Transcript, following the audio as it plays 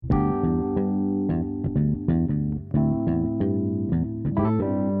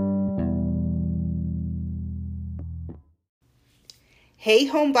Hey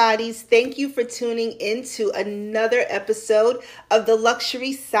homebodies, thank you for tuning into another episode of the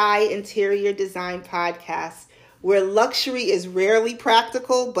Luxury Sigh Interior Design Podcast, where luxury is rarely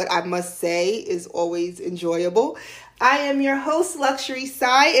practical, but I must say is always enjoyable. I am your host, Luxury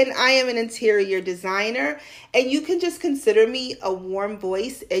Sigh, and I am an interior designer, and you can just consider me a warm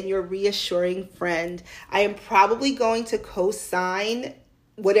voice and your reassuring friend. I am probably going to co-sign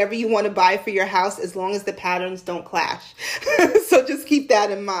whatever you want to buy for your house as long as the patterns don't clash. So just keep that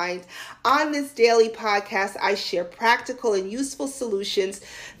in mind. On this daily podcast, I share practical and useful solutions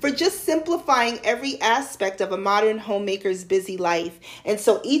for just simplifying every aspect of a modern homemaker's busy life. And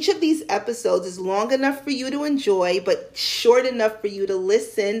so each of these episodes is long enough for you to enjoy, but short enough for you to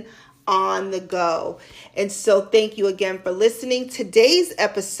listen on the go. And so thank you again for listening. Today's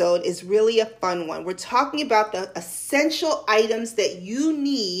episode is really a fun one. We're talking about the essential items that you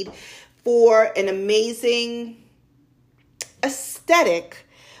need for an amazing aesthetic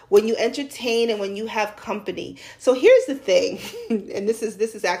when you entertain and when you have company. So here's the thing, and this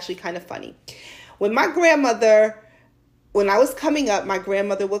is actually kind of funny. When I was coming up, my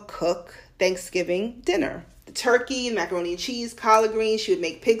grandmother would cook Thanksgiving dinner. The turkey, macaroni and cheese, collard greens. She would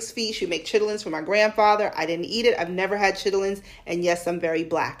make pig's feet. She would make chitlins for my grandfather. I didn't eat it. I've never had chitlins. And yes, I'm very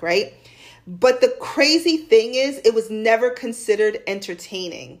black, right? But the crazy thing is, it was never considered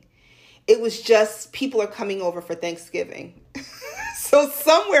entertaining. It was just people are coming over for Thanksgiving. So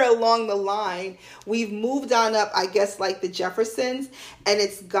somewhere along the line, we've moved on up, I guess, like the Jeffersons, and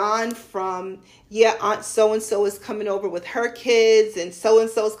it's gone from, Aunt so-and-so is coming over with her kids, and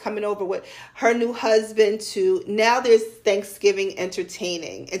so-and-so is coming over with her new husband, to now there's Thanksgiving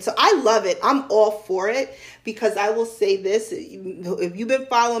entertaining. And so I love it. I'm all for it, because I will say this, if you've been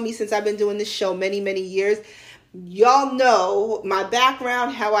following me since I've been doing this show many, many years, y'all know my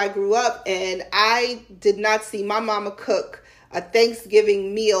background, how I grew up, and I did not see my mama cook a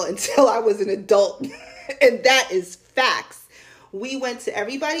Thanksgiving meal until I was an adult. And that is facts. We went to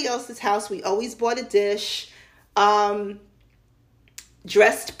everybody else's house. We always bought a dish,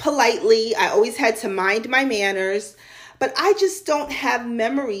 dressed politely. I always had to mind my manners. But I just don't have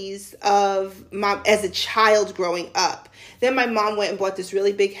memories of as a child growing up. Then my mom went and bought this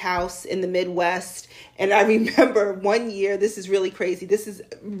really big house in the Midwest. And I remember one year, this is really crazy.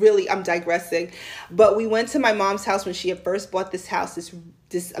 I'm digressing. But we went to my mom's house when she had first bought this house,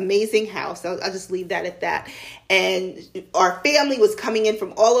 this amazing house. I'll just leave that at that. And our family was coming in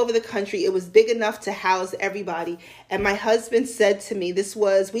from all over the country. It was big enough to house everybody. And my husband said to me,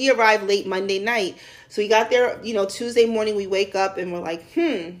 we arrived late Monday night. So we got there, Tuesday morning, we wake up and we're like,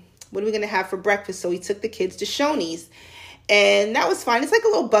 what are we going to have for breakfast? So we took the kids to Shoney's. And that was fine. It's like a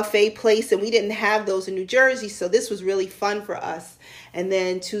little buffet place, and we didn't have those in New Jersey, so this was really fun for us. And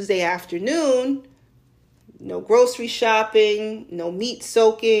then Tuesday afternoon, no grocery shopping, no meat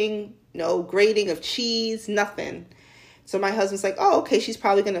soaking, no grating of cheese, nothing. So my husband's like, oh, okay, she's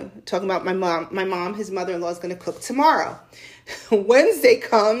probably going to talk about my mom, his mother-in-law, is going to cook tomorrow. Wednesday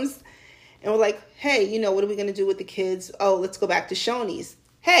comes, and we're like, hey, what are we going to do with the kids? Oh, let's go back to Shoney's.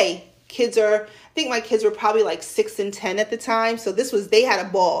 Hey, I think my kids were probably like 6 and 10 at the time. So they had a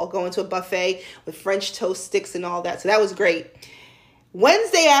ball going to a buffet with French toast sticks and all that. So that was great.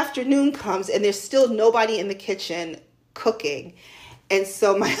 Wednesday afternoon comes and there's still nobody in the kitchen cooking. And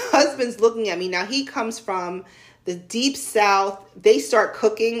so my husband's looking at me. Now he comes from the deep South. They start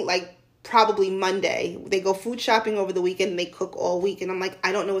cooking like probably Monday. They go food shopping over the weekend and they cook all week. And I'm like,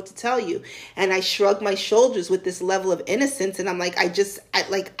 I don't know what to tell you. And I shrug my shoulders with this level of innocence. And I'm like, I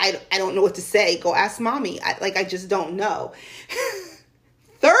don't know what to say. Go ask mommy. I just don't know.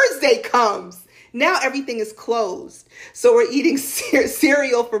 Thursday comes. Now everything is closed. So we're eating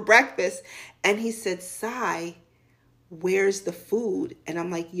cereal for breakfast. And he said, Sai, where's the food? And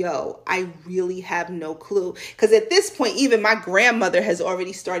I'm like, yo, I really have no clue. Because at this point, even my grandmother has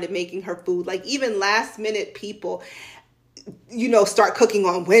already started making her food. Like even last minute people, start cooking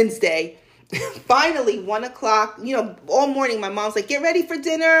on Wednesday. Finally, 1:00, all morning, my mom's like, get ready for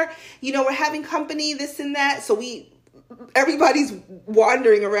dinner. We're having company, this and that. So everybody's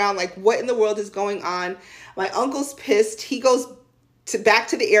wandering around like, what in the world is going on? My uncle's pissed. He goes back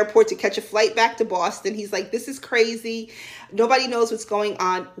to the airport to catch a flight back to Boston. He's like, this is crazy. Nobody knows what's going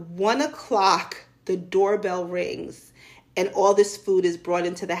on. 1:00, the doorbell rings and all this food is brought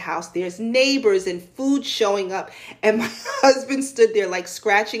into the house. There's neighbors and food showing up. And my husband stood there like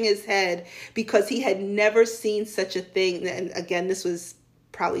scratching his head because he had never seen such a thing. And again, this was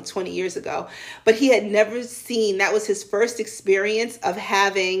probably 20 years ago, but he had never seen, that was his first experience of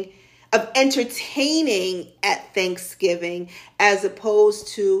having of entertaining at Thanksgiving, as opposed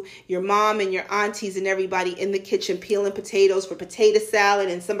to your mom and your aunties and everybody in the kitchen peeling potatoes for potato salad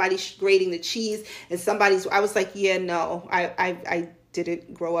and somebody grating the cheese and I was like, yeah, no, I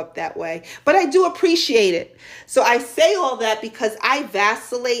didn't grow up that way, but I do appreciate it. So I say all that because I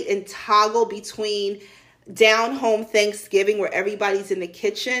vacillate and toggle between down home Thanksgiving where everybody's in the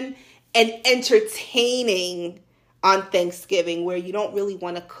kitchen and entertaining on Thanksgiving where you don't really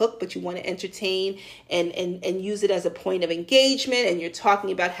want to cook, but you want to entertain and use it as a point of engagement. And you're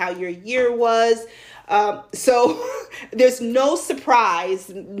talking about how your year was. So there's no surprise.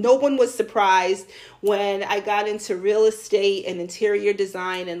 No one was surprised when I got into real estate and interior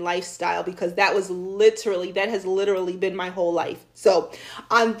design and lifestyle, because that has literally been my whole life. So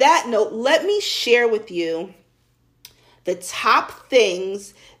on that note, let me share with you the top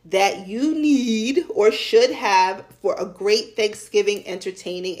things that you need or should have for a great Thanksgiving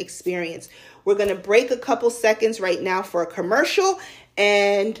entertaining experience. We're going to break a couple seconds right now for a commercial,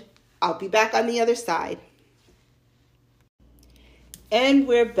 and I'll be back on the other side. And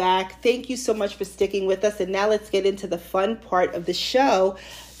we're back. Thank you so much for sticking with us. And now let's get into the fun part of the show.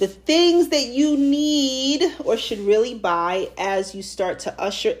 The things that you need or should really buy as you start to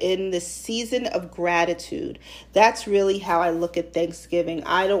usher in the season of gratitude. That's really how I look at Thanksgiving.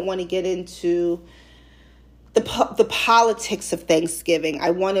 I don't want to get into the politics of Thanksgiving.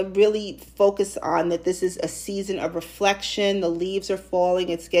 I want to really focus on that this is a season of reflection. The leaves are falling.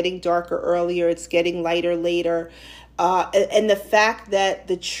 It's getting darker earlier. It's getting lighter later. And the fact that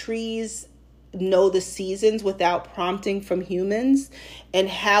the trees know the seasons without prompting from humans, and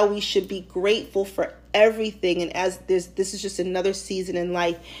how we should be grateful for everything. And as this is just another season in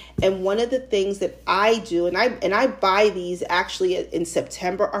life. And one of the things that I do, and I buy these actually in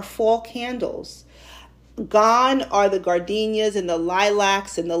September, are fall candles. Gone are the gardenias and the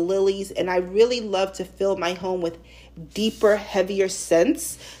lilacs and the lilies, and I really love to fill my home with deeper, heavier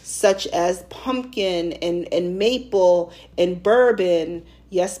scents, such as pumpkin and maple and bourbon.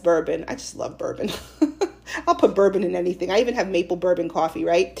 Yes, bourbon. I just love bourbon. I'll put bourbon in anything. I even have maple bourbon coffee,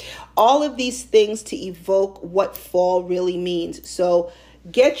 right? All of these things to evoke what fall really means. So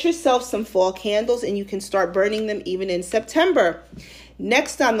get yourself some fall candles, and you can start burning them even in September.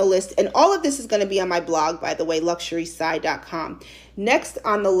 Next on the list, and all of this is going to be on my blog, by the way, luxuryside.com. Next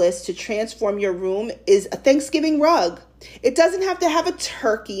on the list to transform your room is a Thanksgiving rug. It doesn't have to have a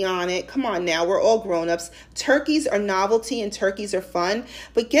turkey on it. Come on now, we're all grown-ups. Turkeys are novelty and turkeys are fun,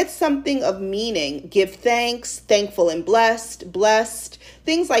 but get something of meaning. Give thanks, thankful and blessed,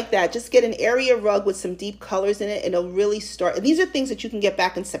 things like that. Just get an area rug with some deep colors in it, and it'll really start. And these are things that you can get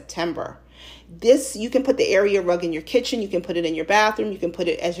back in September. You can put the area rug in your kitchen. You can put it in your bathroom. You can put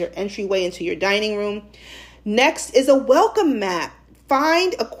it as your entryway into your dining room. Next is a welcome mat.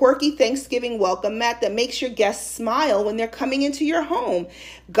 Find a quirky Thanksgiving welcome mat that makes your guests smile when they're coming into your home.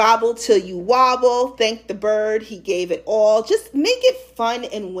 Gobble till you wobble. Thank the bird. He gave it all. Just make it fun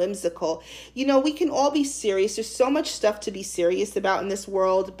and whimsical. You know, we can all be serious. There's so much stuff to be serious about in this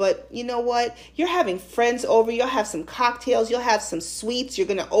world. But you know what? You're having friends over. You'll have some cocktails. You'll have some sweets. You're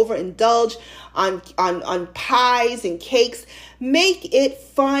going to overindulge on pies and cakes. Make it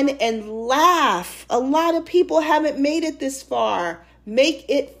fun and laugh. A lot of people haven't made it this far. Make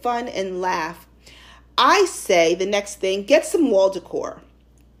it fun and laugh. I say the next thing, get some wall decor.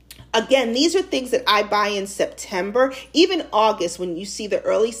 Again, these are things that I buy in September, even August when you see the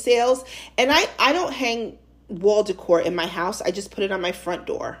early sales. And I don't hang wall decor in my house. I just put it on my front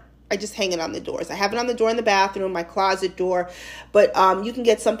door. I just hang it on the doors. I have it on the door in the bathroom, my closet door. But you can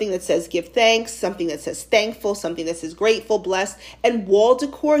get something that says give thanks, something that says thankful, something that says grateful, blessed. And wall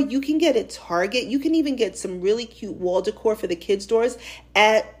decor, you can get at Target. You can even get some really cute wall decor for the kids' doors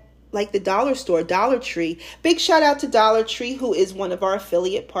at like the dollar store, Dollar Tree. Big shout out to Dollar Tree, who is one of our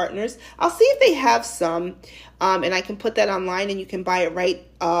affiliate partners. I'll see if they have some, and I can put that online, and you can buy it right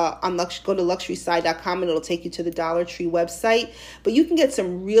on go to luxuryside.com, and it'll take you to the Dollar Tree website. But you can get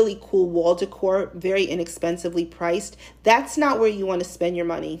some really cool wall decor, very inexpensively priced. That's not where you want to spend your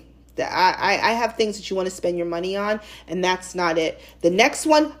money. I have things that you want to spend your money on, and that's not it. The next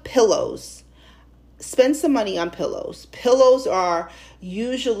one, pillows. Spend some money on pillows. Pillows are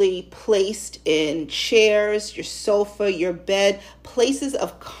usually placed in chairs, your sofa, your bed, places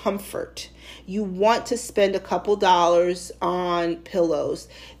of comfort. You want to spend a couple dollars on pillows.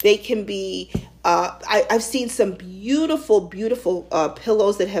 They can be I've seen some beautiful, beautiful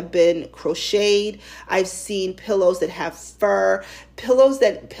pillows that have been crocheted. I've seen pillows that have fur.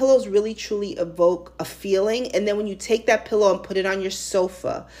 Pillows really truly evoke a feeling. And then when you take that pillow and put it on your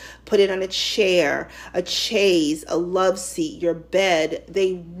sofa, put it on a chair, a chaise, a love seat, your bed,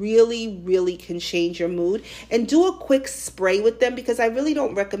 they really, really can change your mood. And do a quick spray with them, because I really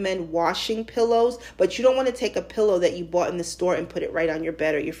don't recommend washing pillows, but you don't want to take a pillow that you bought in the store and put it right on your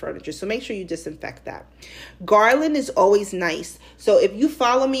bed or your furniture. So make sure you disinfect that. Garland is always nice. So if you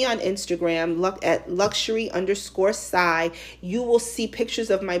follow me on Instagram at luxury_Sai, you will see pictures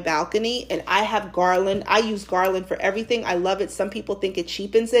of my balcony, and I have garland. I use garland for everything. I love it. Some people think it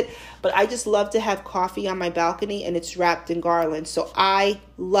cheapens it, but I just love to have coffee on my balcony and it's wrapped in garland. So I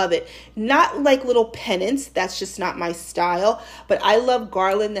love it. Not like little pennants. That's just not my style, but I love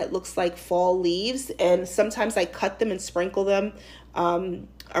garland that looks like fall leaves, and sometimes I cut them and sprinkle them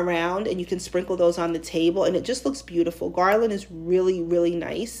around, and you can sprinkle those on the table, and it just looks beautiful. Garland is really, really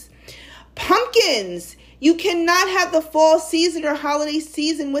nice. Pumpkins. You cannot have the fall season or holiday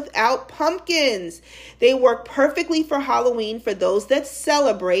season without pumpkins. They work perfectly for Halloween for those that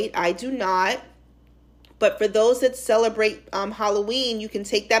celebrate. I do not. But for those that celebrate Halloween, you can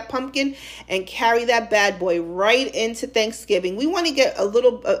take that pumpkin and carry that bad boy right into Thanksgiving. We want to get a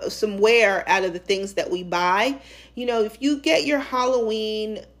little, some wear out of the things that we buy. You know, if you get your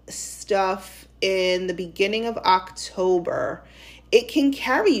Halloween stuff in the beginning of October, it can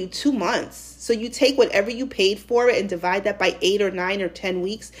carry you 2 months. So you take whatever you paid for it and divide that by 8 or 9 or 10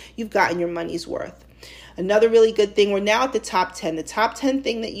 weeks, you've gotten your money's worth. Another really good thing, we're now at the top 10. The top 10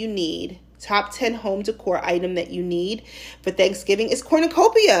 thing that you need, top 10 home decor item that you need for Thanksgiving is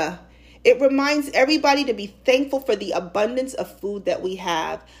cornucopia. It reminds everybody to be thankful for the abundance of food that we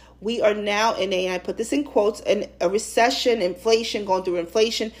have. We are now in I put this in quotes, in a recession, inflation, going through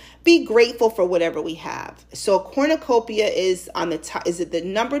inflation. Be grateful for whatever we have. So cornucopia is on the top, is it the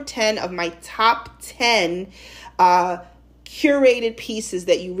number 10 of my top 10 curated pieces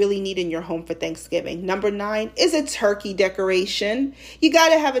that you really need in your home for Thanksgiving. Number 9 is a turkey decoration. You got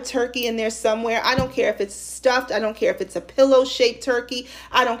to have a turkey in there somewhere. I don't care if it's stuffed. I don't care if it's a pillow-shaped turkey.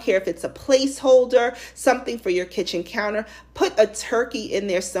 I don't care if it's a placeholder, something for your kitchen counter. Put a turkey in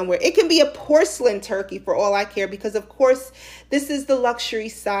there somewhere. It can be a porcelain turkey for all I care, because of course this is the Luxury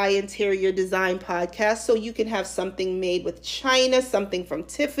Sai Interior Design Podcast, so you can have something made with china, something from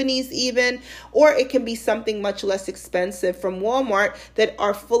Tiffany's even, or it can be something much less expensive from Walmart that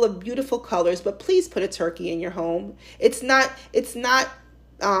are full of beautiful colors. But please put a turkey in your home. It's not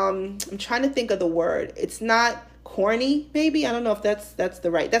I'm trying to think of the word. It's not corny, maybe. I don't know if that's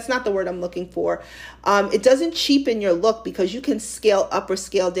not the word I'm looking for. It doesn't cheapen your look, because you can scale up or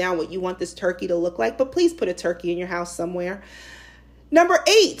scale down what you want this turkey to look like, but please put a turkey in your house somewhere. Number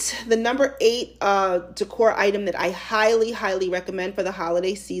 8, the number 8 decor item that I highly, highly recommend for the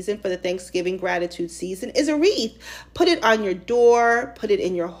holiday season, for the Thanksgiving gratitude season, is a wreath. Put it on your door, put it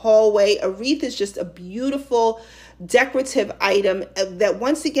in your hallway. A wreath is just a beautiful decorative item that,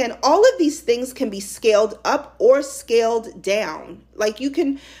 once again, all of these things can be scaled up or scaled down. Like, you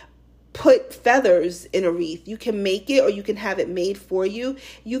can put feathers in a wreath. You can make it, or you can have it made for you.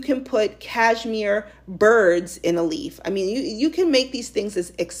 You can put cashmere birds in a leaf. I mean, you can make these things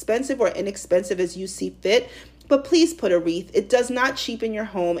as expensive or inexpensive as you see fit, but please put a wreath. It does not cheapen your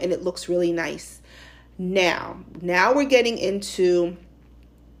home, and it looks really nice. Now we're getting into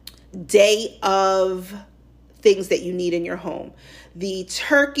day of things that you need in your home. The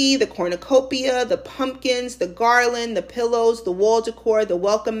turkey, the cornucopia, the pumpkins, the garland, the pillows, the wall decor, the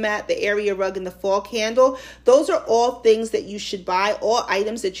welcome mat, the area rug, and the fall candle. Those are all things that you should buy, all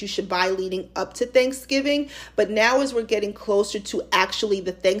items that you should buy leading up to Thanksgiving. But now, as we're getting closer to actually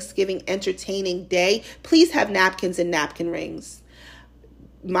the Thanksgiving entertaining day, please have napkins and napkin rings.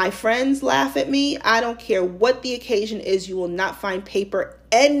 My friends laugh at me. I don't care what the occasion is. You will not find paper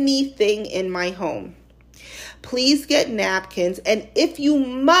anything in my home. Please get napkins, and if you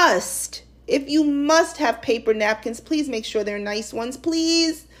must have paper napkins, please make sure they're nice ones,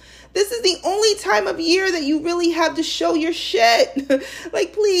 please. This is the only time of year that you really have to show your shit.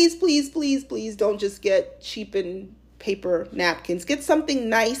 Like, please don't just get cheap and paper napkins. Get something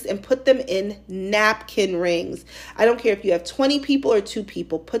nice and put them in napkin rings. I don't care if you have 20 people or 2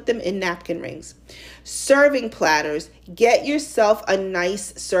 people, put them in napkin rings. Serving platters. Get yourself a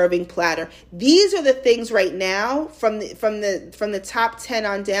nice serving platter. These are the things right now from the top 10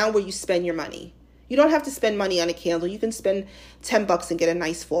 on down where you spend your money. You don't have to spend money on a candle. You can spend $10 and get a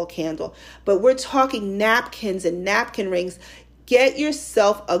nice fall candle. But we're talking napkins and napkin rings. Get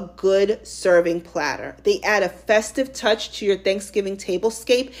yourself a good serving platter. They add a festive touch to your Thanksgiving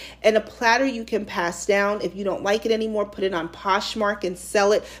tablescape, and a platter you can pass down. If you don't like it anymore, put it on Poshmark and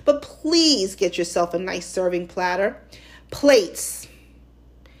sell it. But please get yourself a nice serving platter. Plates.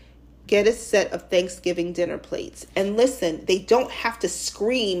 Get a set of Thanksgiving dinner plates. And listen, they don't have to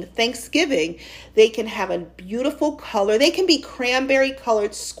scream Thanksgiving. They can have a beautiful color. They can be cranberry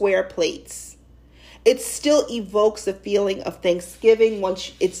colored square plates. It still evokes a feeling of Thanksgiving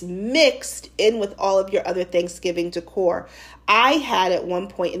once it's mixed in with all of your other Thanksgiving decor. I had at one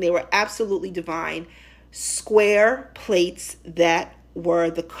point, and they were absolutely divine, square plates that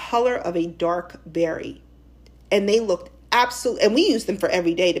were the color of a dark berry. And they looked absolutely, and we use them for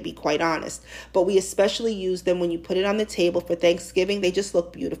every day, to be quite honest. But we especially use them when you put it on the table for Thanksgiving. They just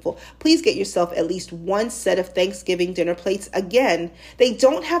look beautiful. Please get yourself at least one set of Thanksgiving dinner plates. Again, they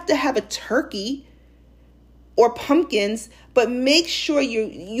don't have to have a turkey or pumpkins, but make sure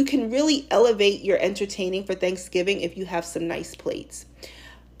you can really elevate your entertaining for Thanksgiving if you have some nice plates.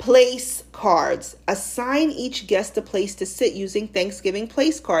 Place cards. Assign each guest a place to sit using Thanksgiving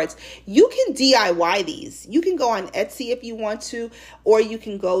place cards. You can DIY these. You can go on Etsy if you want to, or you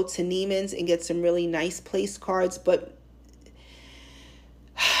can go to Neiman's and get some really nice place cards. But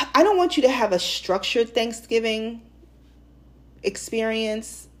I don't want you to have a structured Thanksgiving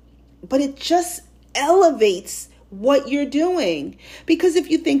experience, but it just elevates what you're doing. Because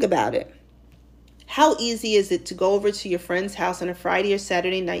if you think about it, how easy is it to go over to your friend's house on a Friday or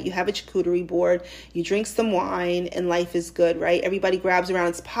Saturday night? You have a charcuterie board, you drink some wine, and life is good, right? Everybody grabs around,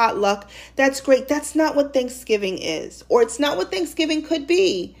 it's potluck. That's great. That's not what Thanksgiving is, or it's not what Thanksgiving could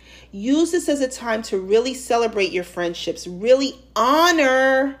be. Use this as a time to really celebrate your friendships, really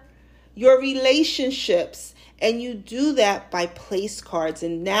honor your relationships. And you do that by place cards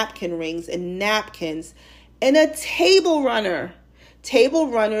and napkin rings and napkins and a table runner. Table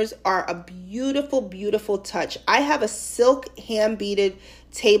runners are a beautiful, beautiful touch. I have a silk hand-beaded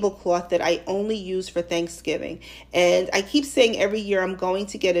tablecloth that I only use for Thanksgiving. And I keep saying every year I'm going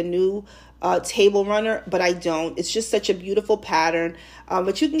to get a new table runner, but I don't. It's just such a beautiful pattern.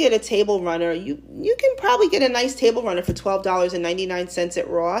 But you can get a table runner. You can probably get a nice table runner for $12.99 at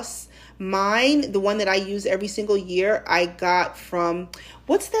Ross. Mine, the one that I use every single year, I got from,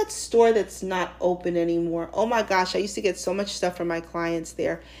 what's that store that's not open anymore? Oh my gosh, I used to get so much stuff from my clients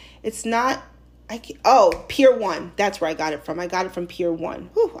there. It's not, Pier 1. That's where I got it from. I got it from Pier 1.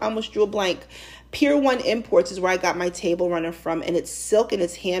 Whew, I almost drew a blank. Pier 1 Imports is where I got my table runner from. And it's silk and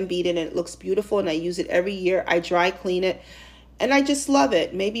it's hand beaded and it looks beautiful. And I use it every year. I dry clean it. And I just love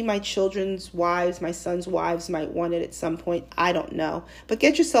it. Maybe my children's wives, my son's wives might want it at some point. I don't know. But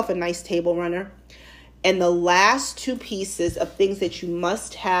get yourself a nice table runner. And the last two pieces of things that you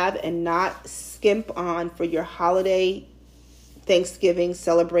must have and not skimp on for your holiday Thanksgiving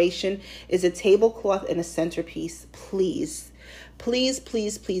celebration is a tablecloth and a centerpiece. Please, please,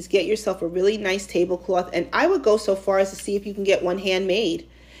 please, please get yourself a really nice tablecloth. And I would go so far as to see if you can get one handmade.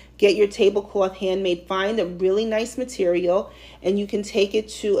 Get your tablecloth handmade. Find a really nice material and you can take it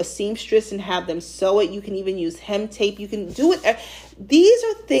to a seamstress and have them sew it. You can even use hem tape. You can do it. These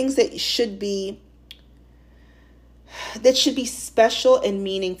are things that should be special and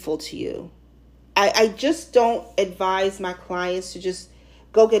meaningful to you. I just don't advise my clients to just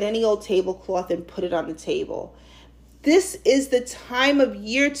go get any old tablecloth and put it on the table. This is the time of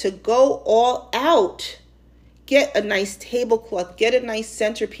year to go all out. Get a nice tablecloth, get a nice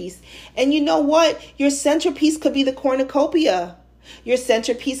centerpiece. And you know what? Your centerpiece could be the cornucopia. Your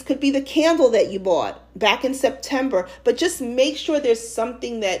centerpiece could be the candle that you bought back in September. But just make sure there's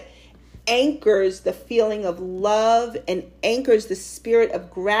something that anchors the feeling of love and anchors the spirit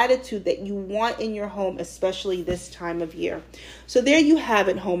of gratitude that you want in your home, especially this time of year. So there you have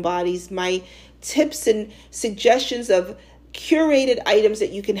it, homebodies. My tips and suggestions of curated items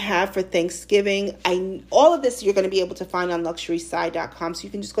that you can have for Thanksgiving. All of this you're going to be able to find on luxuryside.com. So you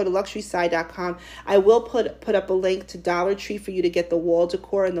can just go to luxuryside.com. I will put up a link to Dollar Tree for you to get the wall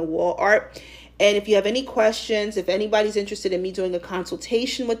decor and the wall art. And if you have any questions, if anybody's interested in me doing a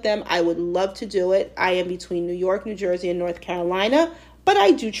consultation with them, I would love to do it. I am between New York, New Jersey, and North Carolina, but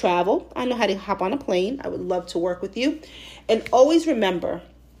I do travel. I know how to hop on a plane. I would love to work with you. And always remember,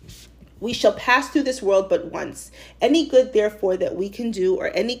 we shall pass through this world but once. Any good, therefore, that we can do or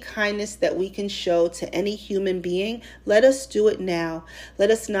any kindness that we can show to any human being, let us do it now.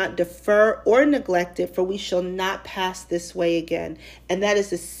 Let us not defer or neglect it, for we shall not pass this way again. And that is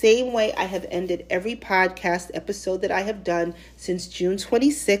the same way I have ended every podcast episode that I have done since June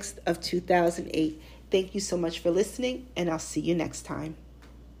 26th of 2008. Thank you so much for listening, and I'll see you next time.